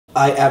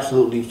I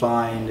absolutely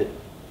find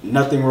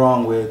nothing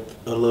wrong with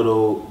a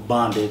little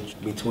bondage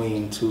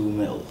between two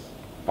males.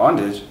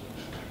 Bondage?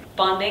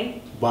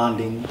 Bonding?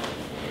 Bonding.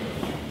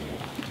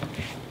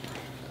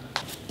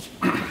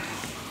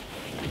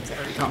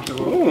 Very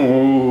comfortable.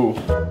 Ooh.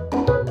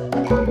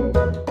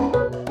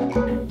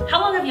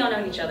 How long have y'all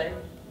known each other?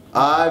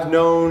 I've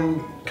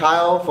known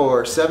Kyle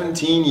for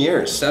 17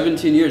 years.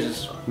 17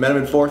 years. Met him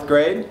in 4th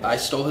grade. I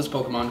stole his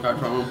Pokemon card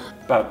from him.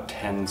 About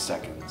 10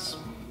 seconds.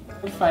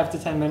 5 to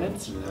 10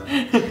 minutes.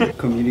 Yeah.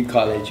 Community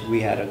college,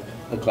 we had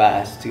a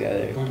class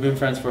together. We've been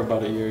friends for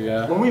about a year,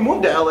 yeah. When we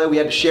moved to LA, we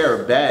had to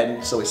share a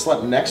bed, so we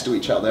slept next to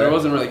each other. It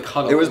wasn't really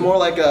cuddle. It was more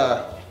like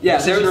a...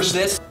 Yeah, there was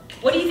this.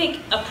 What do you think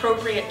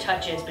appropriate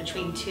touch is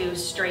between two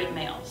straight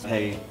males?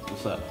 Hey,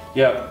 what's up?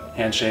 Yep,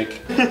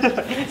 handshake.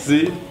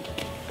 See?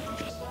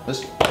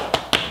 This...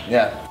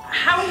 Yeah.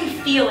 How are you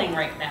feeling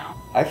right now?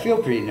 I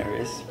feel pretty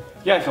nervous.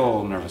 Yeah, I feel a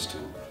little nervous too.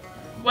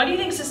 Why do you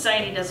think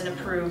society doesn't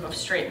approve of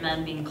straight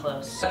men being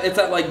close? It's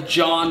that like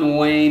John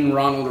Wayne,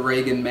 Ronald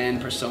Reagan man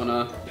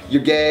persona.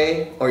 You're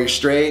gay or you're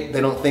straight,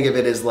 they don't think of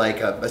it as like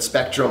a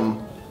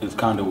spectrum. It's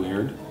kind of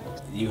weird.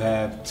 You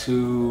have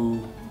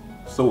two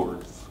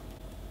swords.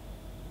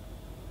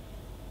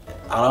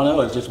 I don't know,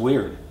 it's just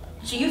weird.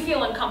 So you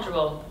feel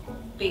uncomfortable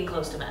being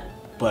close to men?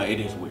 But it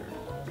is weird.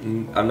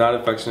 I'm not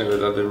affectionate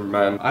with other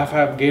men. I've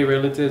had gay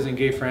relatives and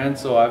gay friends,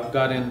 so I've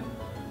gotten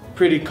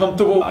pretty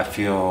comfortable. I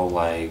feel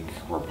like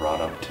we're brought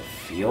up to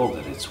feel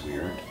that it's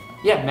weird.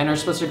 Yeah, men are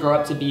supposed to grow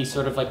up to be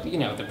sort of like, you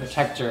know, the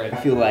protector. I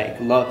feel like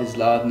love is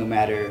love no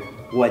matter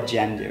what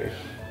gender.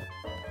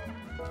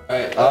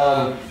 Alright,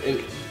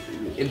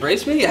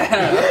 embrace me?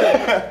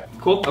 Yeah.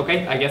 Cool,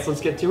 okay, I guess let's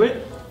get to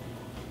it.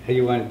 How do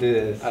you want to do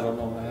this? I don't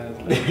know,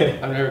 man. Like,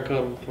 I've never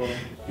cuddled before. You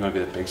want to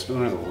be the big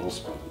spoon or the little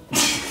spoon?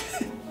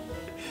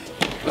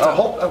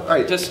 All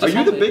right. Just are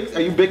you the hold big?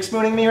 Are you big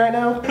spooning me right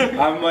now?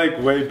 I'm like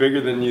way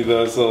bigger than you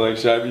though, so like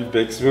should I be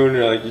big spoon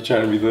or like you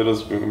trying to be little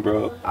spoon,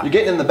 bro? You're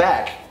getting in the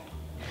back.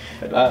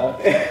 All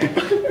right.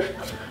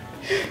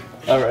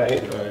 All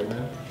right,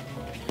 man.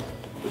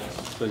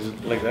 So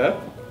just like that?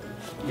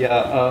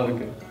 Yeah,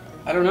 Okay.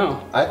 I don't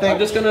know. I think- I'm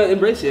just gonna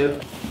embrace you.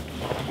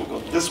 We'll go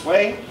this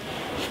way,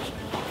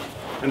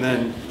 and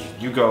then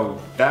you go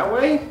that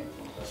way?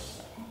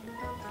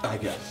 I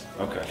guess.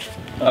 Okay.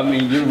 I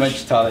mean, you're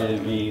much taller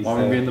than me. Want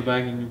me to be in the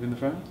back and you be in the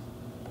front?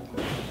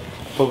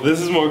 Well,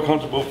 this is more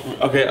comfortable for me.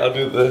 Okay, I'll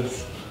do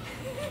this.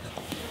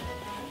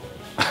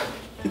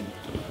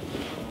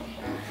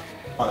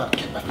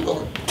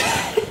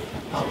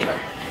 Okay.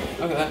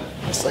 Okay.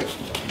 It's like.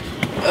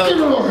 Get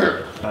over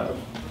here.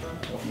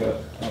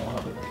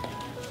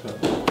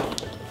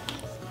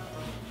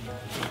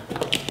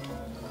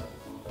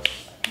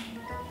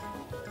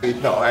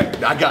 No, I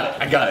got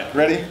it. I got it.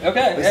 Ready?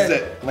 Okay. This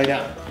is it. Lay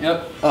down.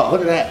 Yep. Oh,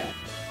 look at that.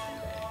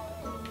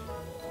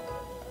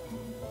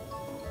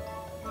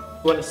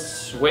 You want to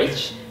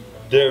switch?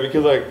 Yeah, we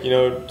could like, you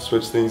know,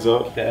 switch things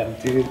up. Damn,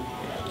 dude.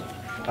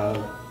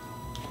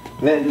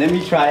 Let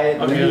me try it.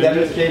 Let me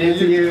demonstrate it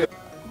to you.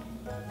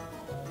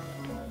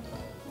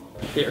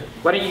 Here,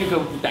 why don't you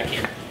go back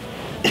here?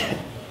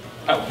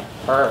 Oh,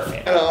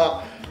 perfect.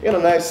 You got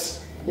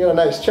a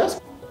nice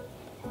chest.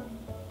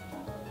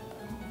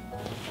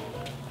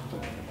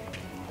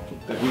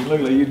 You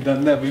look like you've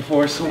done that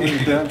before so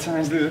many damn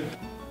times, dude.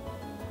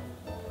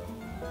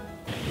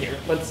 Here,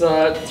 let's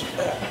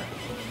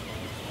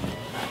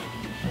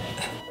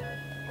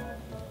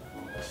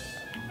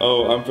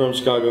Oh, I'm from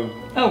Chicago.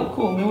 oh,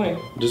 cool, no way.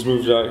 Just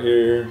moved out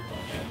here.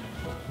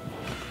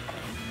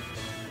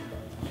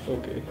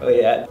 Okay. Oh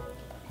yeah.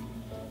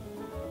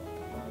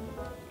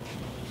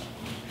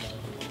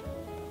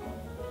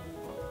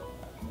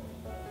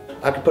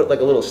 I could put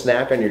like a little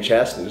snack on your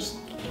chest and just.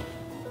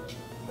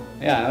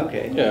 Yeah,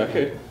 okay. Yeah,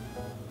 okay.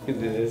 You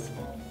can do this.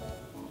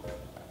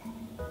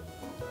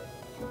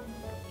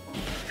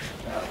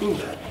 Ooh,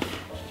 a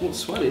little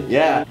sweaty.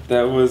 Yeah.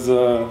 That was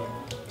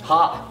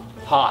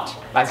Hot,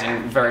 as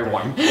in very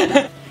warm.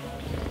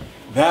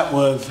 That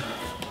was...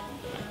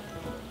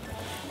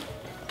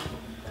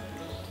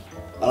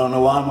 I don't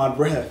know why I'm out of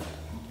breath.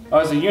 Oh,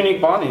 it's a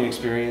unique bonding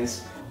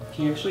experience.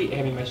 Can you actually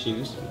hand me my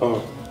shoes?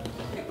 oh.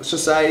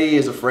 Society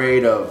is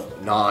afraid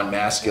of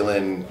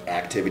non-masculine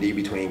activity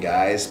between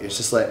guys. It's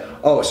just like,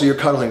 oh, so you're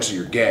cuddling, so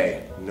you're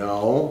gay.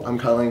 No, I'm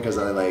cuddling because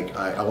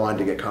I wanted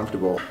to get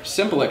comfortable.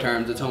 Simpler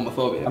terms, it's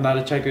homophobia. I'm not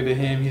attracted to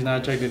him, he's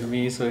not attracted to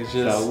me, so it's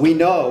just... So we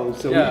know,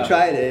 so Yeah. we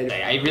tried it.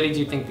 I really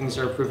do think things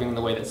are improving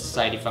the way that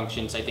society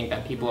functions. I think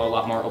that people are a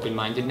lot more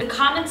open-minded. The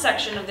comment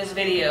section of this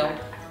video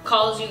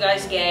calls you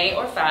guys gay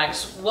or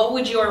fags. What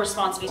would your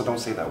response be? So don't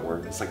say that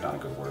word. It's like not a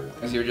good word.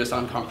 Because you're just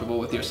uncomfortable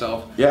with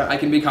yourself. Yeah. I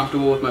can be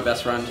comfortable with my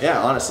best friend.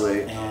 Yeah,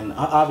 honestly. And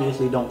I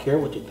obviously don't care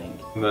what you think.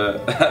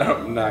 That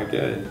I'm not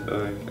gay.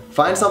 Like,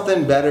 Find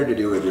something better to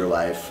do with your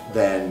life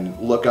than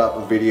look up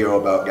a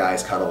video about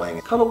guys cuddling.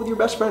 Cuddle with your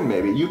best friend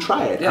maybe. You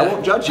try it. Yeah. I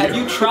won't judge you. Have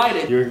you tried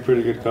it? you're a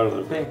pretty good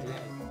cuddler. Thanks.